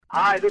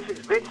Hi, this is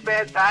Vince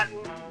Van Patten.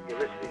 You're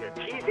listening to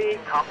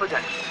TV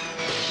Confidential.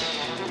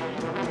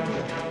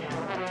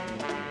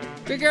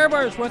 Greg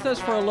Ehrbar is with us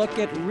for a look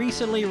at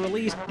recently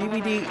released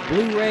DVD,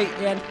 Blu-ray,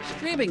 and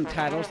streaming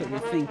titles that we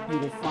think you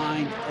will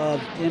find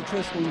of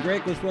interest. When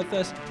Greg was with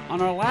us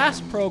on our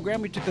last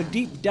program, we took a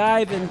deep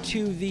dive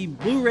into the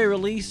Blu-ray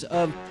release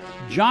of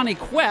Jonny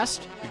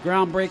Quest, the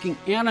groundbreaking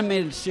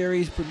animated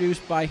series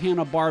produced by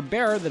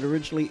Hanna-Barbera that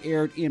originally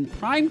aired in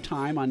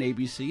primetime on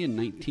ABC in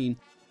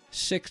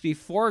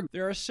 1964.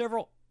 There are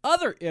several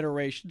other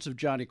iterations of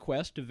Jonny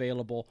Quest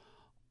available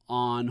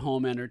on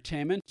home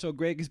entertainment. So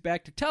Greg is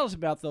back to tell us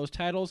about those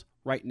titles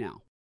right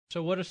now.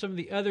 So what are some of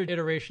the other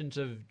iterations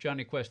of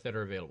Jonny Quest that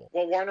are available?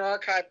 Well, Warner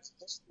Archive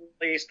just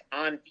released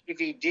on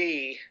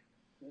DVD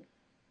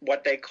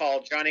what they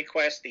call Jonny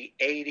Quest, the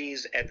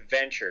 80s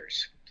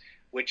Adventures,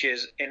 which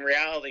is in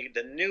reality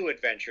the new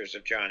adventures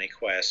of Jonny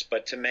Quest,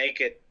 but to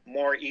make it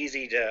more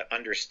easy to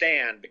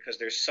understand because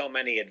there's so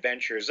many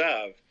adventures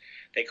of,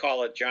 they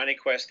call it Jonny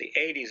Quest, the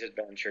 80s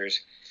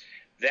Adventures.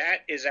 That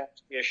is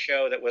actually a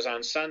show that was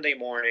on Sunday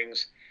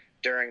mornings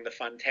during the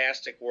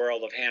fantastic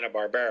world of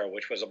Hanna-Barbera,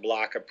 which was a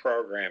block of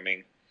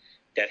programming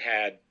that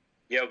had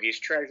Yogi's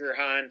Treasure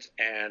Hunt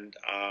and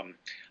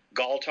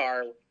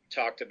Galtar,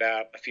 talked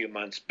about a few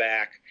months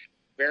back,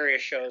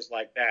 various shows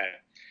like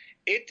that.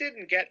 It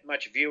didn't get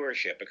much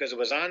viewership because it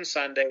was on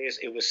Sundays,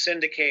 it was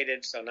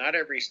syndicated, so not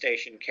every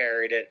station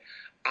carried it.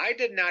 I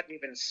did not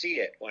even see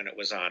it when it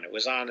was on. It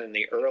was on in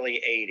the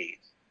early 80s.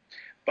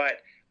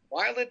 But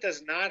while it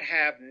does not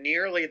have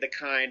nearly the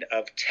kind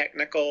of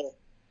technical,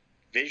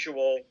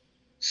 visual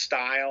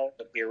style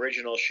that the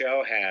original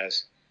show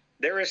has,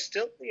 there is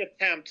still the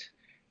attempt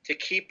to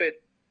keep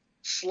it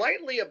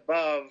slightly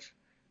above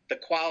the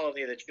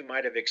quality that you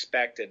might have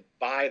expected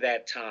by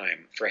that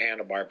time for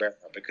Hanna-Barbera,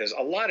 because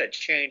a lot of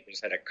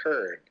changes had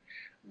occurred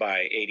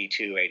by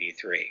 82,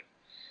 83.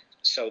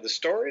 So the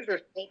stories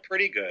are still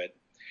pretty good.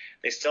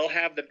 They still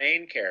have the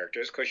main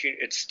characters. Of course,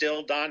 it's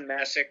still Don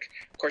Messick.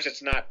 Of course,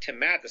 it's not Tim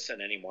Matheson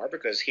anymore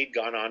because he'd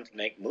gone on to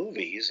make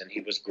movies and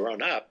he was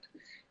grown up. He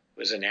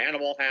was in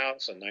Animal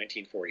House in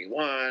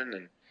 1941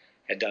 and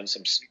had done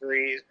some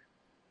series.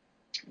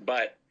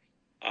 But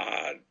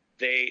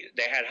they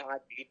had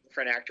Hadji,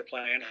 different actor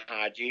playing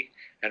Hadji,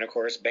 and of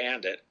course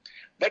Bandit.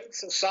 But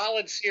it's a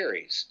solid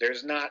series.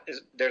 There's not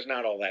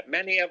all that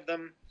many of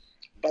them.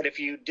 But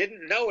if you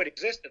didn't know it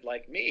existed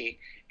like me,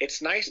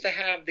 it's nice to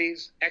have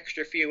these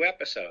extra few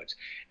episodes.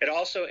 It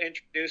also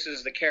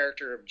introduces the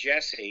character of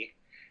Jessie.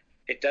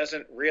 It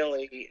doesn't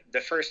really,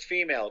 the first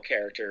female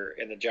character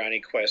in the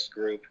Jonny Quest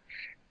group,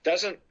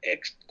 doesn't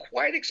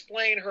quite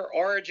explain her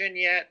origin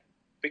yet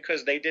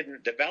because they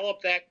didn't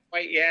develop that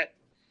quite yet.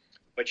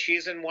 But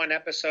she's in one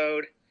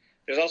episode.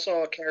 There's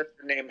also a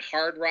character named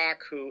Hard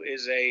Rock who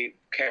is a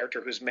character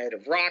who's made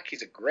of rock.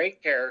 He's a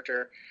great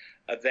character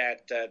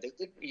that they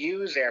didn't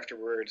use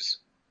afterwards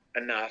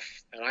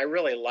enough, and I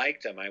really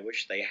liked them. I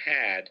wish they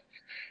had.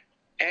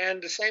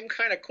 And the same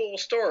kind of cool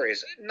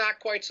stories. Not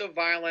quite so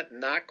violent,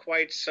 not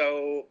quite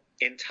so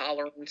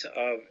intolerant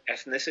of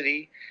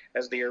ethnicity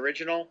as the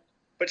original,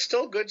 but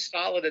still good,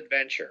 solid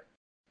adventure.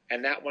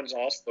 And that one's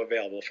also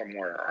available from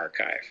Warner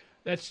Archive.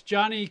 That's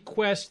Jonny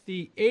Quest,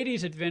 the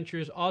 80s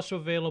Adventures, also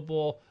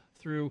available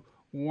through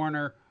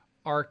Warner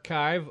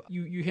Archive.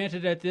 You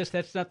hinted at this.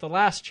 That's not the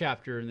last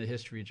chapter in the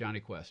history of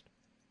Jonny Quest.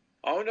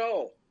 Oh,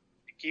 no.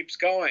 It keeps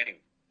going.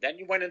 Then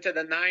you went into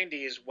the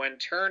 90s when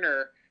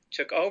Turner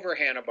took over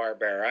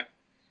Hanna-Barbera,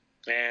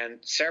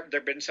 and there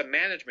have been some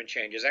management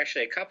changes,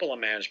 actually a couple of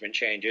management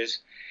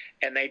changes,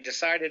 and they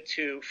decided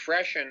to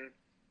freshen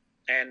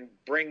and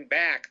bring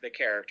back the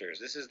characters.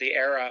 This is the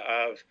era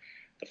of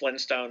the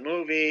Flintstone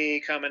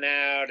movie coming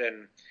out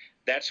and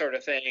that sort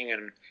of thing,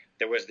 and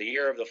there was the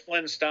year of the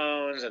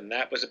Flintstones, and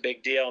that was a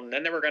big deal, and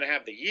then they were going to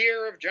have the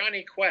year of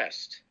Jonny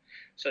Quest.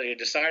 So they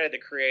decided to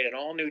create an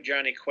all-new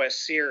Jonny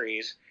Quest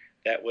series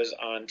that was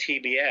on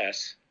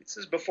TBS. This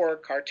is before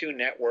Cartoon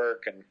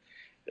Network and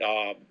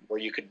where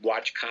you could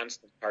watch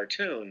constant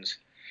cartoons.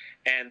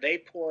 And they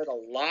poured a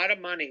lot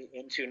of money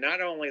into not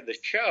only the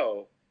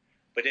show,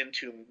 but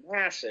into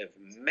massive,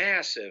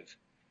 massive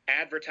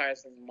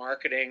advertising,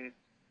 marketing,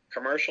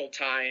 commercial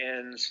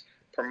tie-ins,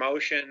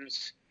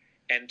 promotions,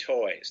 and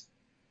toys.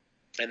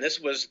 And this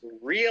was the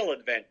real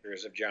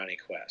adventures of Jonny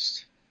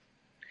Quest.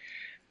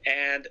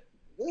 And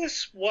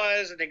this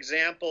was an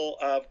example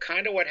of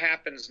kind of what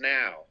happens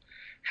now,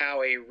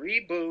 how a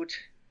reboot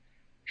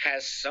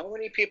has so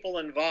many people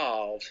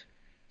involved,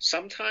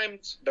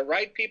 sometimes the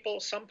right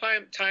people,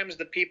 sometimes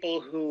the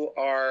people who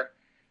are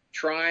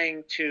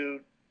trying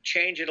to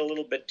change it a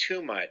little bit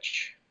too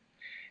much.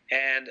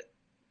 And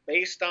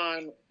based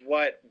on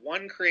what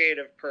one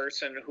creative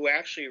person who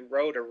actually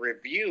wrote a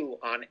review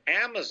on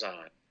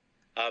Amazon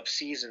of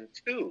season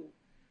 2,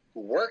 who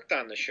worked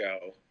on the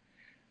show,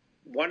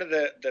 one of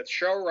the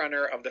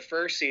showrunner of the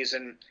first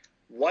season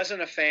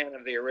wasn't a fan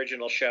of the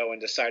original show and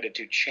decided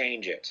to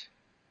change it.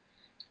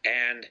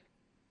 And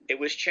it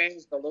was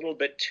changed a little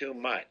bit too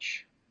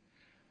much,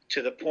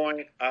 to the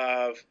point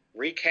of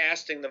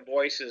recasting the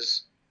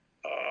voices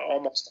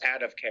almost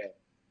out of care.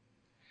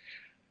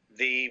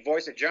 The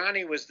voice of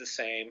Johnny was the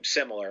same,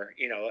 similar,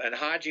 and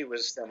Haji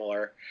was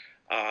similar.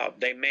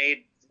 They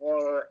made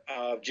more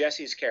of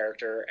Jesse's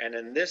character, and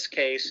in this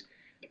case,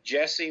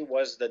 Jesse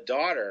was the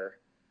daughter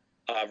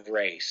of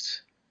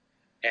Race,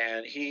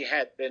 and he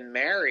had been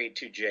married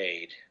to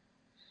Jade,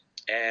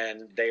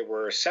 and they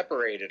were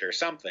separated or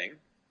something.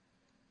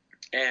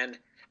 And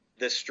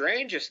the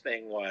strangest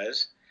thing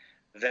was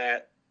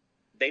that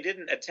they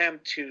didn't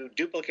attempt to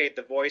duplicate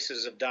the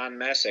voices of Don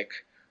Messick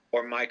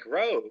or Mike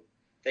Rowe.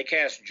 They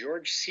cast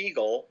George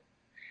Siegel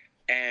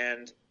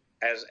and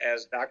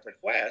as Dr.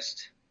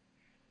 Quest,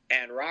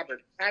 and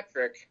Robert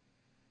Patrick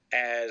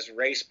as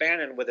Race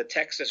Bannon with a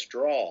Texas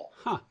drawl.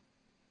 Huh.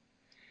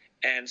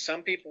 And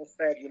some people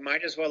said you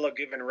might as well have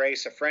given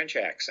Race a French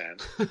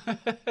accent.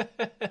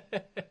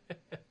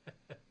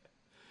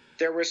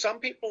 There were some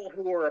people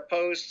who were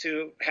opposed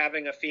to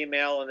having a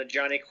female in the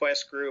Johnny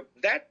Quest group.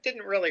 That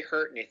didn't really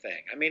hurt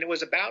anything. I mean, it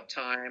was about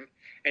time,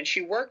 and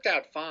she worked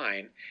out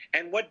fine.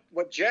 And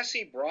what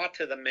Jesse brought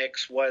to the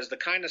mix was the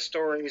kind of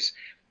stories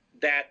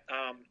that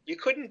you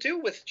couldn't do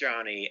with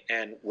Johnny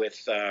and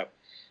with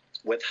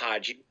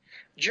Haji.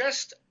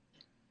 Just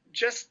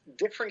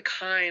different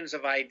kinds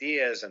of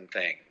ideas and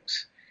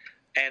things.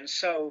 And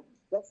so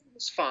that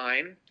was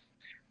fine.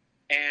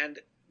 And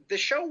the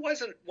show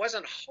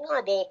wasn't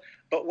horrible,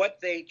 but what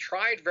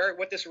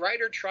this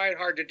writer tried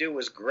hard to do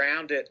was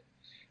ground it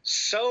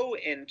so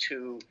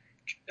into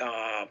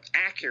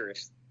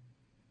accuracy,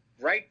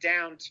 right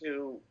down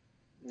to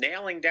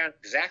nailing down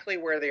exactly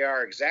where they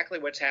are, exactly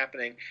what's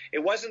happening. It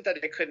wasn't that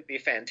it couldn't be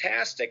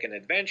fantastic and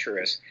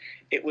adventurous.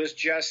 It was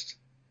just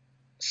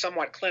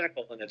somewhat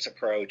clinical in its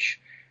approach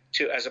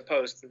as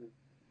opposed to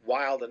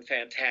wild and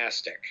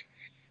fantastic.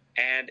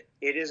 And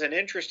it is an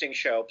interesting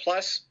show.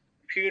 Plus,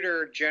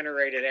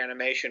 computer-generated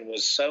animation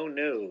was so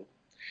new,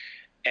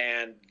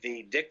 and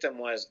the dictum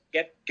was,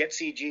 get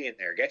CG in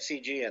there, get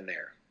CG in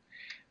there.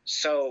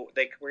 So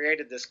they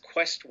created this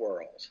Quest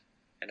world,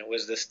 and it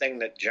was this thing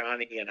that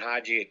Johnny and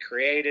Haji had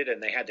created,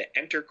 and they had to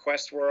enter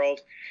Quest world,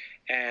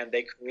 and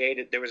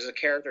there was a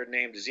character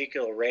named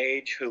Ezekiel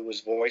Rage who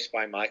was voiced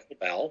by Michael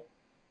Bell,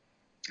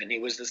 and he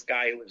was this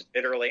guy who was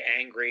bitterly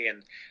angry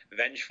and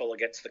vengeful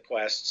against the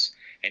Quests,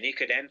 and he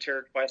could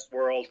enter Quest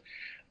world.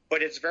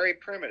 But it's very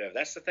primitive.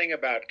 That's the thing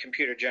about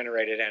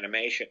computer-generated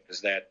animation,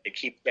 is that it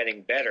keeps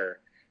getting better.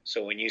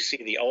 So when you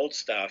see the old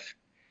stuff,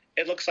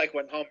 it looks like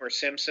when Homer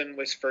Simpson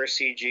was first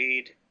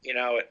CG'd.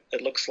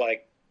 It looks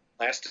like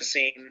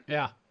plasticine.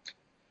 Yeah.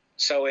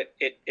 So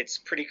it's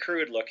pretty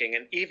crude looking,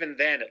 and even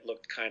then it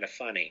looked kind of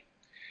funny.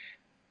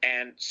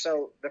 And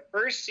so the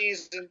first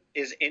season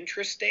is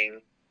interesting,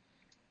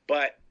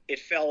 but it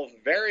fell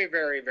very,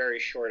 very, very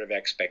short of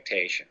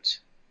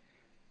expectations.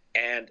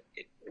 And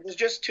it was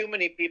just too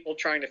many people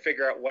trying to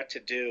figure out what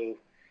to do,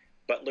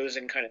 but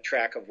losing kind of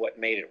track of what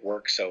made it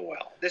work so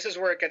well. This is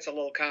where it gets a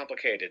little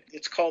complicated.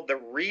 It's called The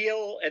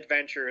Real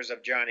Adventures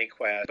of Johnny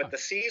Quest, but the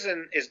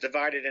season is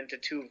divided into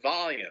 2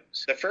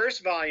 volumes. The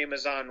first volume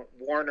is on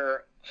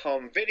Warner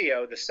Home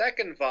Video. The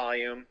second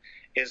volume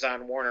is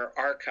on Warner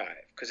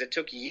Archive, because it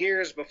took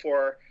years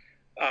before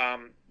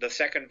the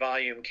second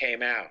volume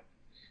came out.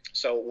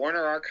 So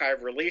Warner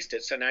Archive released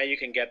it, so now you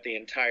can get the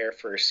entire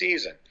first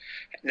season.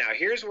 Now,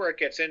 here's where it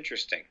gets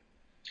interesting.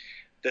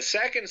 The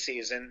second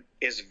season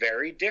is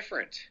very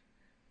different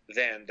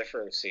than the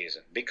first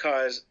season,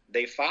 because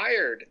they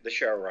fired the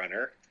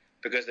showrunner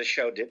because the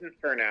show didn't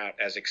turn out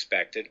as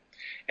expected,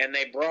 and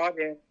they brought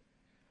in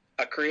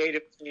a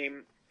creative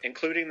team,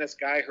 including this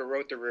guy who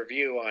wrote the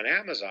review on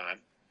Amazon,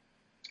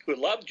 who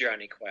loved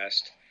Johnny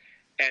Quest,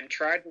 and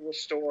tried to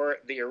restore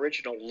the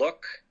original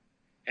look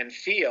and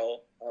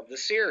feel of the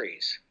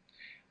series.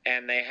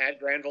 And they had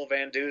Granville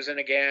Van Dusen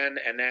again,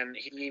 and then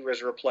he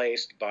was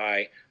replaced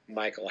by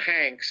Michael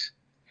Hanks,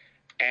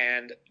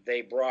 and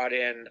they brought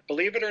in,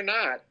 believe it or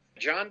not,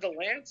 John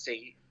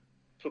Delancey,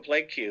 who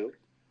played Q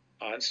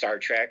on Star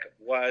Trek,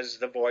 was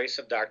the voice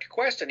of Dr.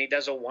 Quest, and he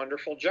does a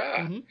wonderful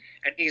job. Mm-hmm.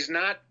 And he's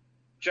not,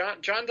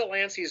 John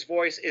Delancey's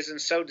voice isn't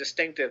so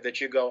distinctive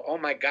that you go, oh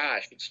my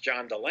gosh, it's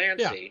John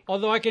Delancey. Yeah,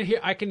 although I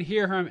can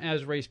hear him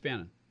as Race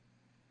Bannon.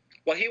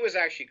 Well, he was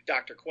actually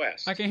Dr.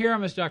 Quest. I can hear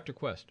him as Dr.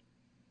 Quest.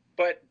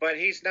 But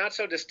he's not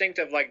so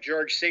distinctive like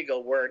George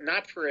Siegel, where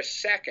not for a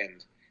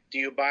second do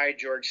you buy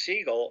George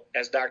Siegel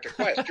as Dr.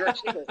 Quest. George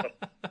Siegel,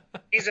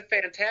 he's a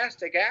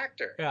fantastic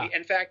actor. Yeah.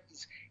 In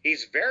fact,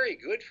 he's very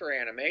good for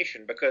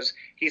animation because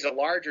he's a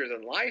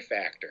larger-than-life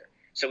actor.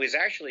 So he's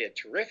actually a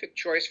terrific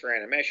choice for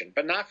animation,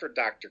 but not for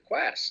Dr.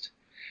 Quest.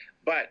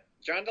 But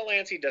John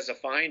Delancey does a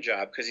fine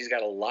job because he's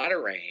got a lot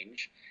of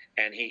range,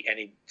 and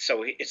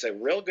it's a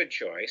real good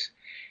choice.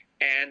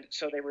 And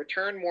so they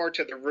return more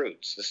to the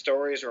roots. The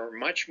stories are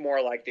much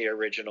more like the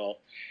original.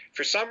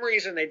 For some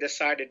reason, they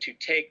decided to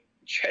take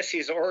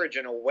Jesse's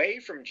origin away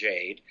from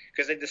Jade,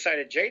 because they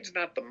decided Jade's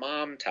not the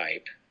mom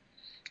type.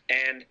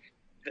 And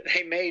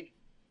they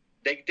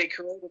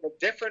created a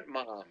different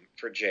mom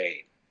for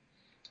Jade,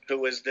 who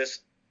was this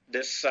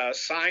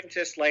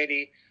scientist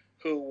lady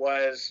who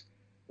was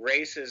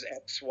Race's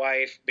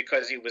ex-wife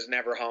because he was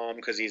never home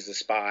because he's a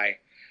spy.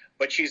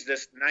 but she's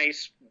this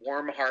nice,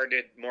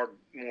 warm-hearted, more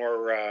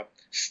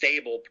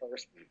stable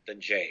person than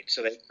Jade.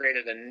 So they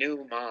created a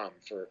new mom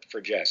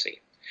for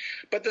Jessie.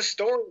 But the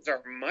stories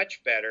are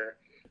much better,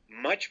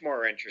 much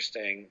more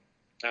interesting.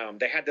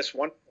 They had this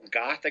one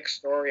gothic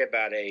story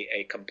about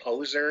a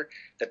composer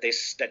that they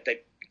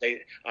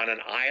on an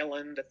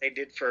island that they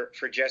did for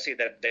Jessie,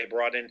 that they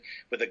brought in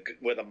with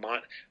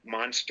a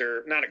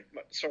monster, not a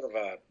sort of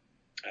a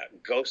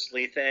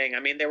ghostly thing. I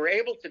mean, they were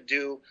able to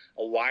do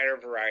a wider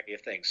variety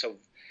of things.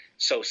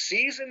 So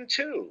season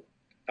 2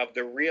 of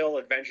The Real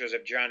Adventures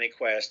of Jonny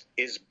Quest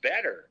is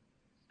better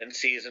than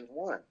season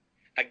 1.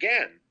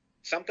 Again,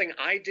 something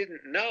I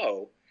didn't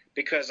know,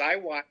 because I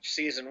watched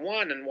season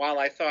 1, and while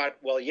I thought,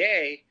 well,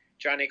 yay,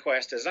 Jonny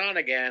Quest is on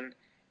again,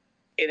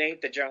 it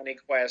ain't the Jonny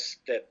Quest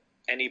that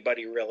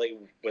anybody really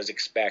was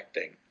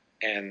expecting.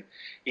 And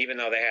even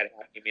though they had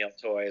Happy Meal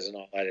toys and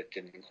all that, it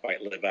didn't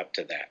quite live up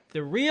to that.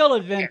 The Real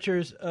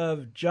Adventures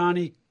of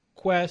Jonny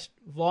Quest,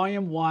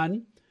 Volume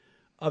 1,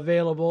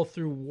 available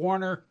through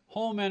Warner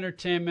Home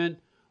Entertainment.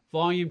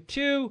 Volume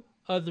 2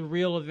 of The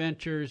Real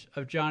Adventures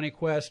of Jonny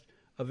Quest,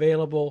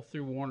 available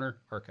through Warner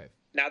Archive.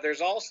 Now, there's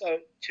also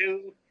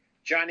 2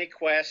 Jonny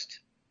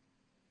Quest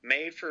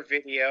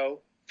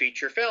made-for-video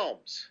feature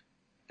films.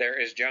 There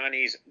is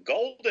Johnny's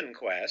Golden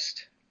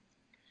Quest,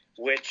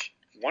 which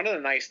one of the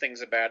nice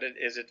things about it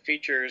is it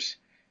features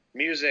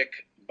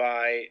music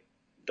by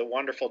the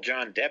wonderful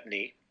John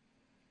Debney,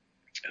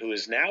 who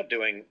is now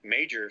doing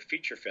major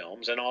feature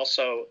films, and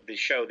also the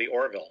show The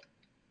Orville.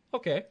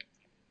 Okay.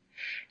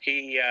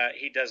 He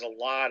does a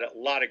lot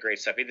of great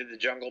stuff. He did The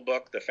Jungle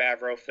Book, the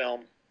Favreau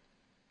film,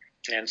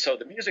 and so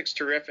the music's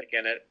terrific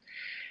in it.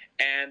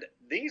 And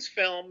these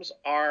films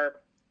are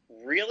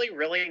really,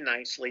 really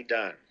nicely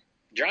done.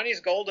 Johnny's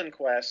Golden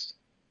Quest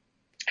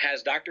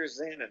has Dr.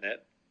 Zinn in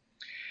it,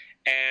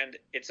 and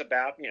it's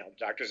about,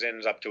 Dr.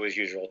 Zinn's up to his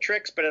usual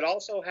tricks, but it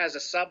also has a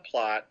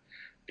subplot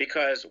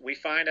because we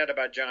find out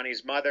about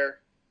Johnny's mother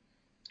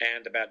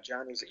and about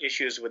Johnny's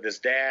issues with his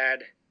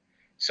dad.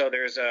 So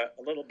there's a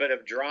little bit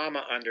of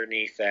drama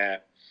underneath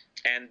that.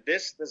 And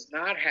this does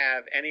not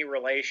have any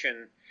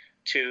relation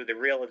to The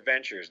Real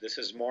Adventures. This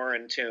is more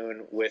in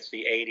tune with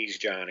the 80s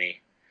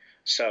Johnny.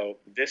 So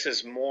this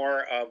is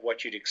more of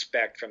what you'd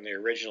expect from the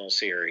original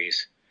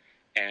series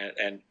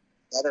and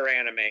other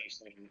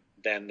animation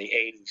than the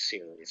 80s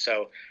series.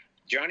 So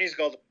Johnny's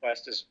Golden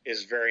Quest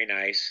is very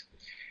nice.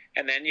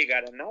 And then you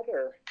got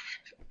another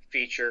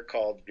feature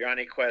called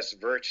Jonny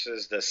Quest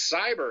versus the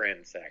Cyber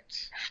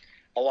Insects,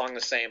 along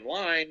the same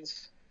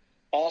lines,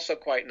 also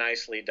quite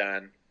nicely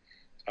done.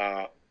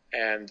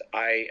 And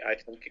I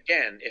think,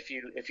 again,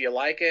 if you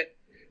like it,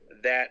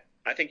 that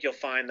I think you'll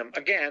find them,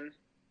 again,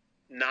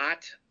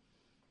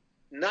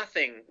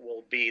 nothing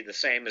will be the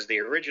same as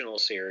the original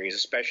series,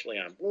 especially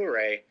on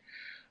Blu-ray,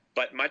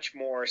 but much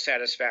more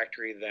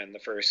satisfactory than the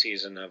first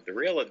season of The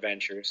Real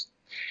Adventures,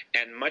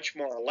 and much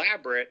more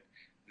elaborate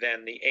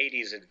than the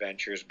 80s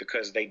Adventures,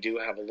 because they do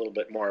have a little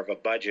bit more of a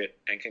budget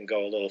and can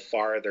go a little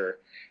farther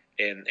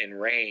in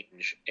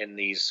range in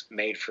these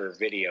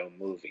made-for-video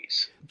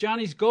movies.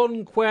 Johnny's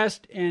Golden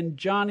Quest and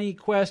Jonny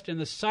Quest and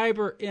the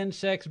Cyber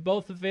Insects,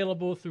 both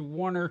available through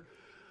Warner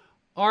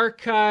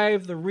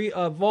Archive. The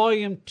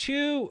Volume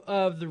 2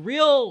 of The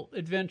Real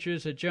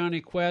Adventures of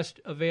Jonny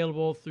Quest,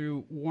 available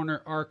through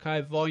Warner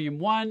Archive. Volume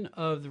 1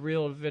 of The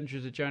Real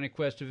Adventures of Jonny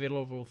Quest,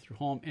 available through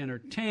Home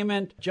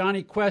Entertainment.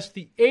 Jonny Quest,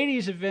 The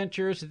 80s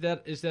Adventures,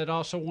 is that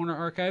also Warner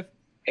Archive?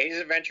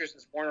 80s Adventures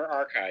is Warner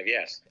Archive,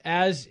 yes.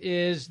 As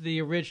is the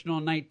original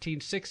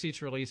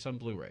 1960s release on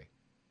Blu-ray.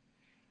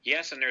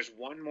 Yes, and there's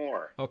one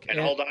more. Okay. And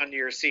hold on to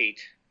your seat.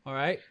 All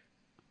right.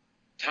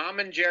 Tom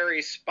and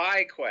Jerry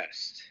Spy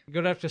Quest. You're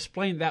going to have to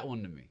explain that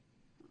one to me.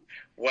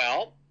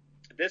 Well,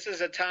 this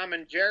is a Tom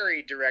and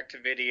Jerry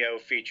direct-to-video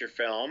feature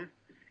film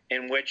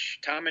in which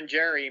Tom and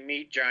Jerry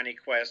meet Jonny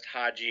Quest,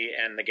 Haji,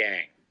 and the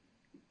gang.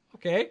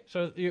 Okay,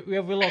 so we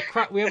have a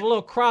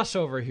little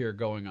crossover here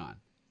going on.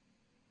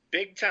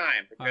 Big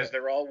time, because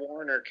they're all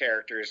Warner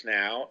characters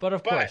now. But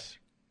of course,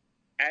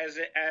 as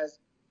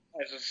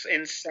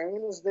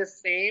insane as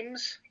this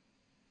seems,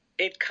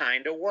 it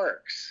kind of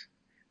works.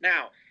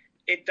 Now,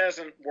 it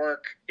doesn't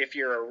work if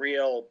you're a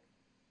real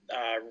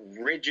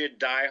rigid,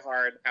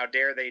 diehard, how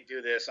dare they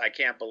do this, I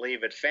can't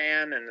believe it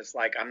fan, and it's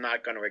like, I'm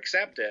not going to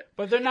accept it.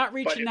 But they're not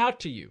reaching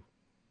out to you.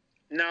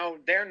 No,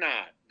 they're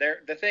not.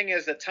 The thing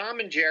is that Tom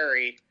and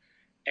Jerry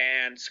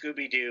and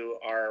Scooby-Doo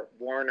are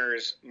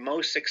Warner's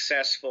most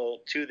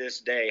successful, to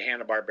this day,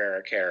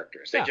 Hanna-Barbera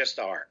characters. They just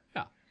are.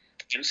 Yeah.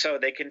 And so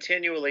they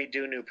continually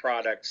do new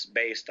products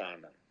based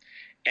on them.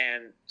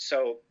 And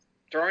so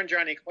throwing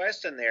Jonny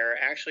Quest in there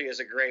actually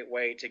is a great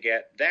way to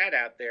get that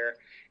out there.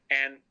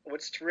 And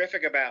what's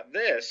terrific about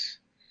this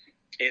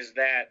is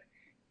that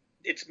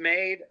it's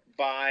made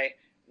by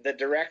the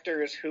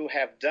directors who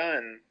have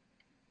done,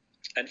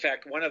 in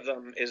fact, one of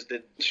them is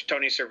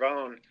Tony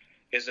Cervone,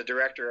 is the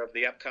director of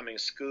the upcoming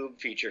Scoob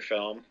feature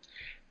film.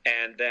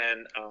 And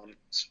then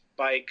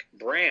Spike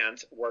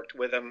Brandt worked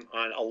with him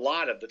on a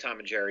lot of the Tom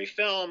and Jerry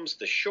films,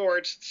 the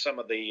shorts, some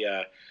of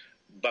the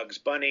Bugs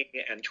Bunny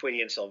and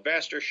Tweety and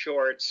Sylvester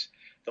shorts,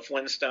 the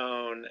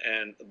Flintstone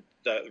and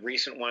the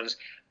recent ones.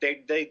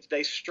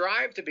 They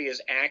strive to be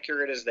as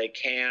accurate as they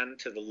can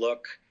to the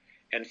look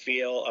and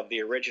feel of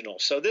the original.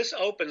 So this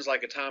opens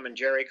like a Tom and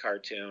Jerry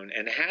cartoon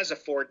and has a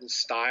 40s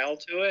style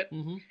to it.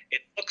 Mm-hmm.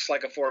 It looks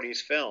like a 40s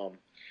film.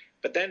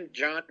 But then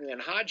Johnny and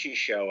Haji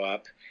show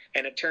up,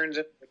 and it turns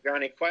into a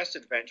Johnny Quest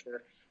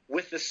adventure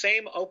with the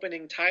same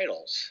opening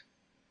titles,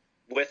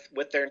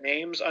 with their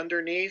names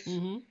underneath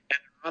and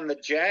on the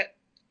jet.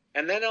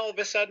 And then all of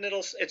a sudden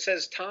it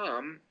says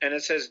Tom and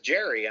it says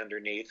Jerry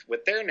underneath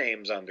with their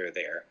names under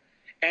there.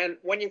 And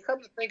when you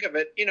come to think of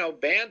it,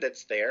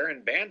 Bandit's there,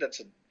 and Bandit's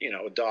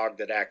a dog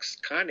that acts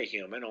kind of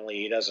human, only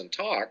he doesn't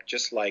talk,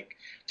 just like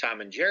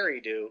Tom and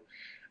Jerry do.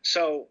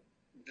 So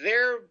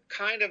they're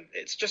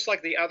it's just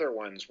like the other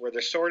ones where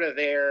they're sort of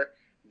there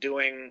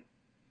doing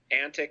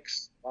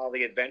antics while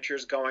the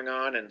adventure's going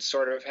on and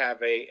sort of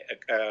have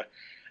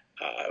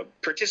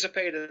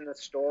participate in the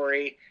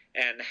story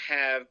and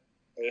have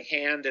a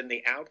hand in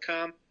the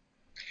outcome.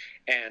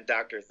 And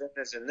Dr. Thin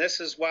is in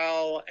this as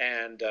well,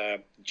 and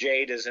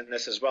Jade is in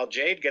this as well.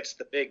 Jade gets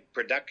the big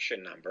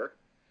production number.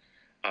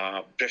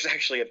 There's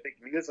actually a big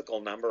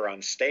musical number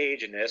on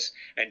stage in this,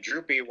 and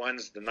Droopy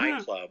runs the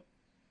nightclub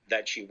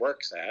that she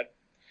works at.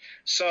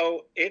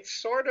 So it's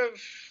sort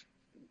of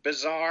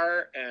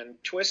bizarre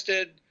and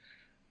twisted,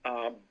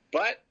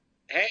 but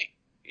hey,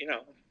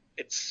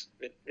 it's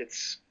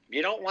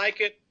you don't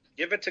like it,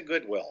 give it to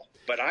Goodwill.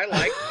 But I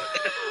like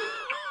it.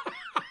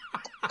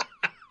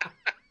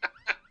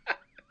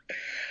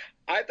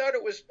 I thought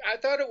it was, I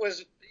thought it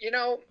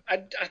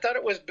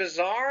was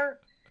bizarre,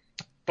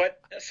 but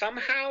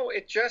somehow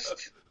it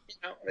just,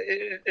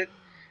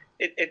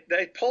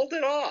 they pulled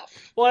it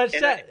off. Well,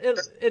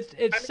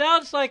 it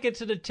sounds like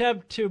it's an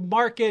attempt to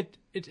market.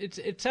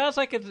 It sounds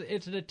like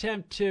it's an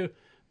attempt to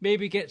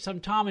maybe get some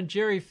Tom and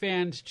Jerry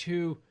fans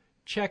to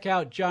check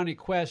out Johnny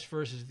Quest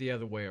versus the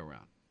other way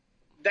around.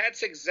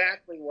 That's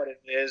exactly what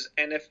it is.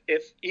 And if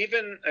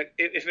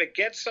it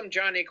gets some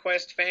Johnny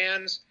Quest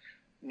fans,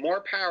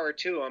 more power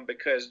to them,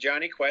 because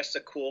Johnny Quest's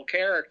a cool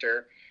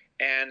character,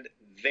 and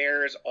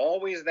there's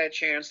always that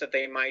chance that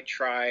they might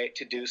try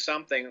to do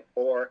something.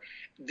 Or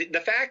the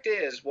fact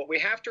is, what we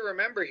have to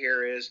remember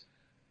here is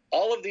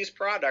all of these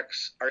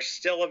products are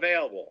still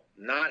available.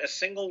 Not a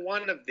single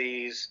one of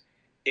these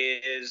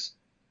is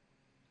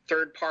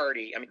third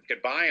party. I mean, you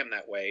could buy them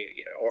that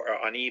way or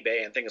on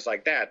eBay and things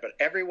like that, but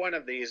every one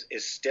of these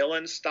is still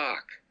in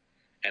stock,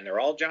 and they're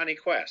all Johnny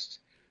Quest.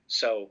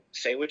 So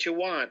say what you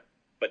want,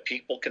 but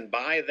people can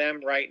buy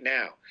them right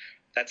now.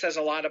 That says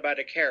a lot about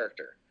a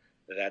character,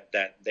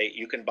 that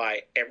you can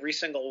buy every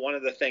single one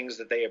of the things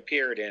that they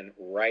appeared in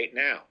right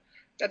now.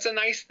 That's a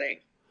nice thing.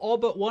 All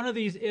but one of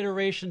these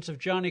iterations of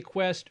Johnny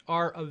Quest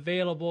are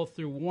available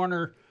through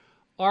Warner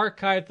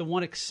Archive. The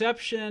one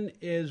exception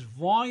is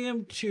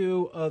Volume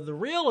 2 of The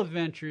Real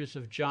Adventures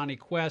of Johnny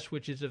Quest,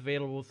 which is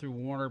available through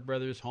Warner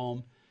Brothers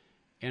Home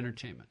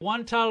Entertainment.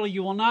 One title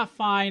you will not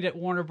find at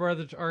Warner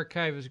Brothers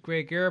Archive is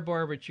Greg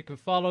Ehrbar, but you can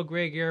follow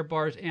Greg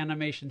Ehrbar's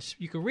animations.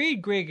 You can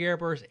read Greg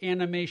Ehrbar's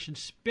animation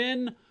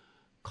spin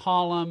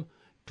column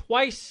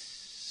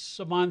twice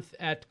a month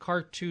at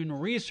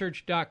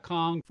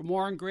cartoonresearch.com. For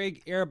more on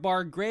Greg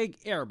Ehrbar,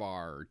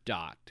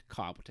 gregehrbar.com.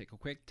 We'll take a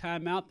quick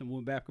time out, then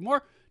we'll be back with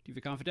more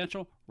TV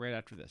Confidential right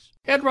after this.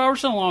 Ed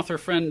Robertson, along with our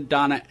friend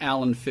Donna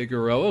Allen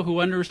Figueroa, who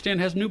I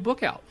understand has a new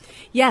book out.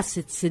 Yes,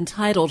 it's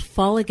entitled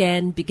Fall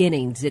Again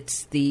Beginnings.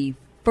 It's the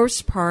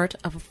first part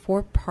of a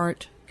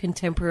 4-part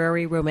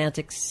contemporary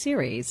romantic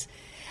series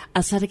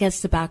set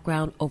against the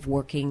background of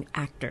working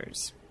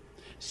actors.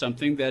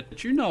 Something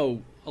that you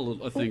know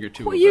a thing or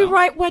two about. You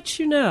write what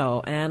you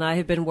know, and I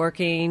have been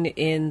working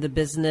in the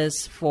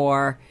business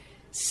for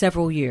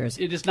several years.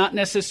 It is not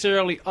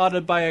necessarily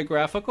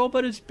autobiographical,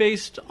 but it's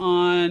based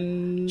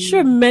on...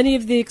 Sure, many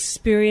of the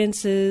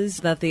experiences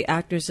that the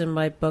actors in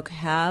my book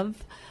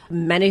have,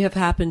 many have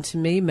happened to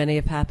me, many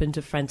have happened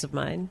to friends of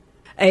mine.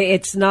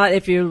 It's not,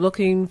 if you're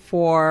looking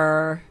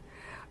for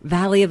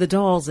Valley of the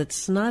Dolls,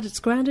 it's not, it's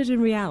grounded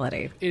in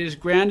reality. It is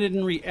grounded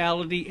in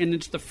reality, and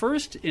it's the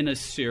first in a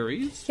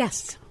series.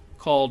 Yes.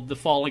 Called the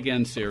Fall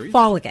Again series.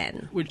 Fall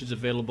Again. Which is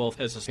available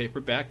as a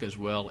paperback as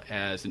well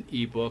as an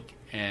ebook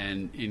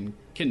and in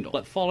Kindle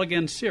at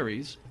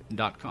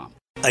fallagainseries.com.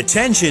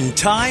 Attention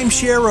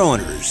timeshare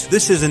owners.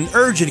 This is an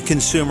urgent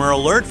consumer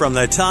alert from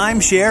the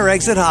Timeshare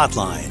Exit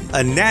Hotline,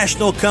 a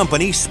national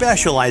company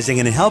specializing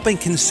in helping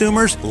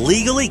consumers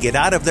legally get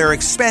out of their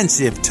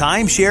expensive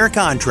timeshare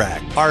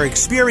contract. Our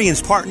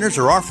experienced partners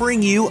are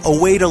offering you a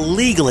way to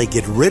legally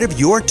get rid of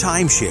your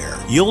timeshare.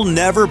 You'll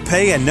never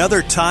pay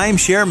another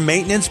timeshare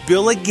maintenance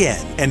bill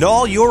again, and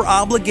all your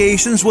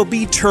obligations will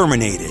be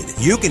terminated.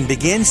 You can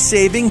begin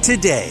saving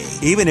today.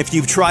 Even if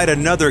you've tried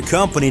another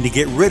company to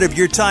get rid of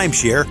your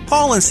timeshare,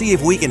 call Call and see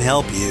if we can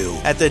help you.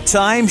 At the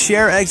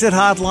Timeshare Exit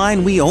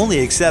Hotline, we only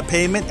accept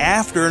payment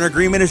after an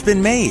agreement has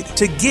been made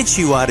to get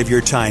you out of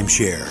your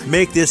timeshare.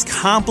 Make this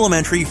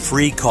complimentary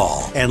free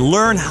call and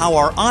learn how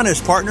our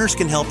honest partners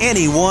can help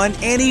anyone,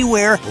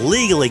 anywhere,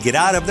 legally get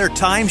out of their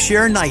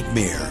timeshare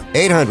nightmare.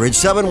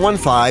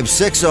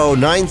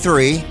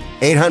 800-715-6093.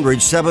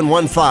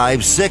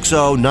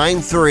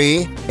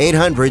 800-715-6093.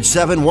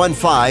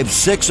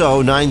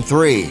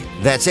 800-715-6093.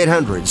 That's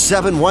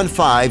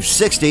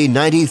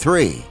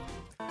 800-715-6093.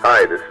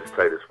 Hi, this is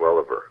Titus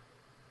Welliver.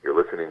 You're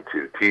listening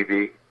to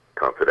TV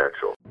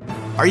Confidential.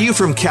 Are you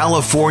from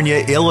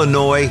California,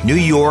 Illinois, New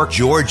York,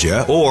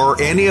 Georgia, or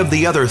any of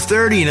the other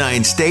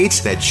 39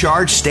 states that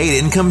charge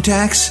state income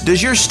tax?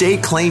 Does your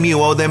state claim you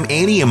owe them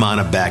any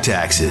amount of back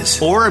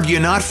taxes? Or have you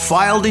not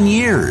filed in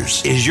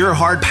years? Is your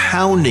heart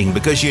pounding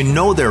because you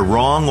know they're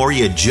wrong or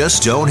you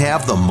just don't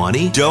have the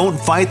money? Don't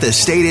fight the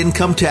state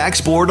income tax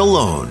board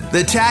alone.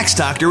 The Tax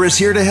Doctor is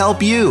here to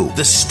help you.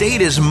 The state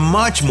is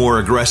much more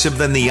aggressive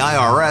than the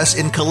IRS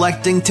in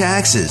collecting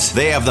taxes.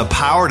 They have the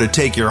power to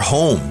take your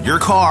home, your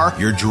car,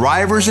 your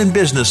driver's and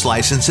business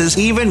licenses,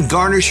 even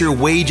garnish your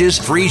wages,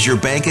 freeze your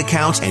bank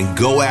accounts, and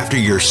go after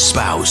your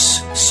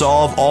spouse.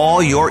 Solve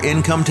all your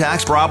income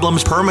tax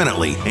problems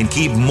permanently and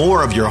keep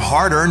more of your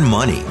hard-earned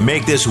money.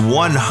 Make this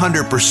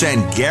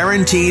 100%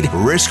 guaranteed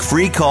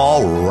risk-free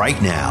call right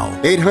now.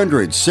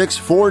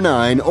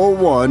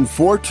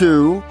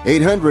 800-649-0142.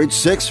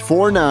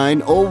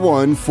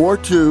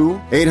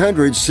 800-649-0142.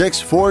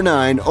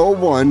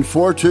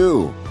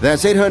 800-649-0142.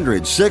 That's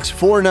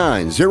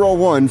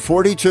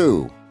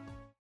 800-649-0142.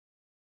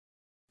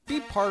 Be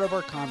part of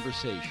our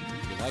conversation.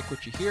 If you like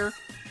what you hear,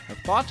 have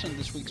thoughts on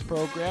this week's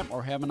program,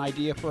 or have an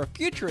idea for a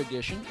future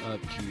edition of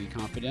TV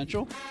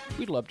Confidential,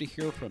 we'd love to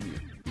hear from you.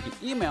 You can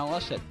email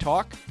us at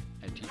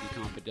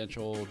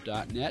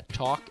talk@tvconfidential.net,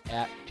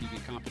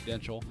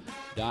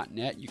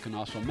 talk@tvconfidential.net. You can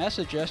also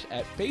message us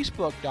at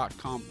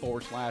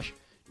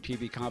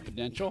facebook.com/TV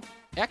Confidential,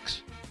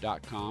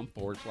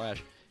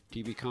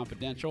 x.com/TV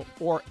Confidential,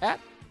 or at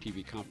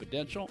TV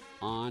Confidential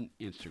on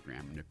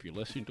Instagram. And if you're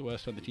listening to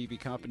us on the TV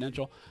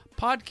Confidential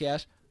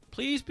podcast,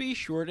 please be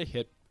sure to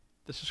hit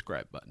the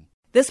subscribe button.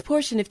 This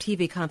portion of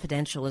TV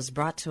Confidential is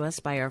brought to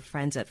us by our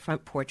friends at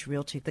Front Porch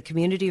Realty, the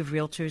community of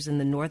realtors in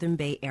the Northern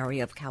Bay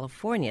area of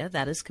California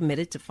that is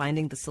committed to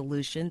finding the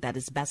solution that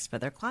is best for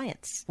their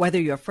clients.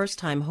 Whether you're a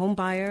first-time home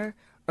buyer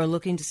or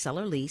looking to sell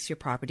or lease your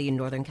property in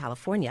Northern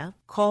California,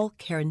 call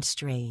Karen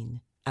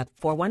Strain at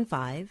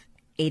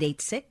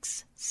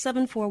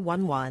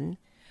 415-886-7411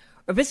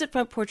 or visit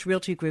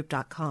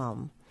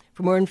frontporchrealtygroup.com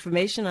for more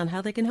information on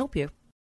how they can help you.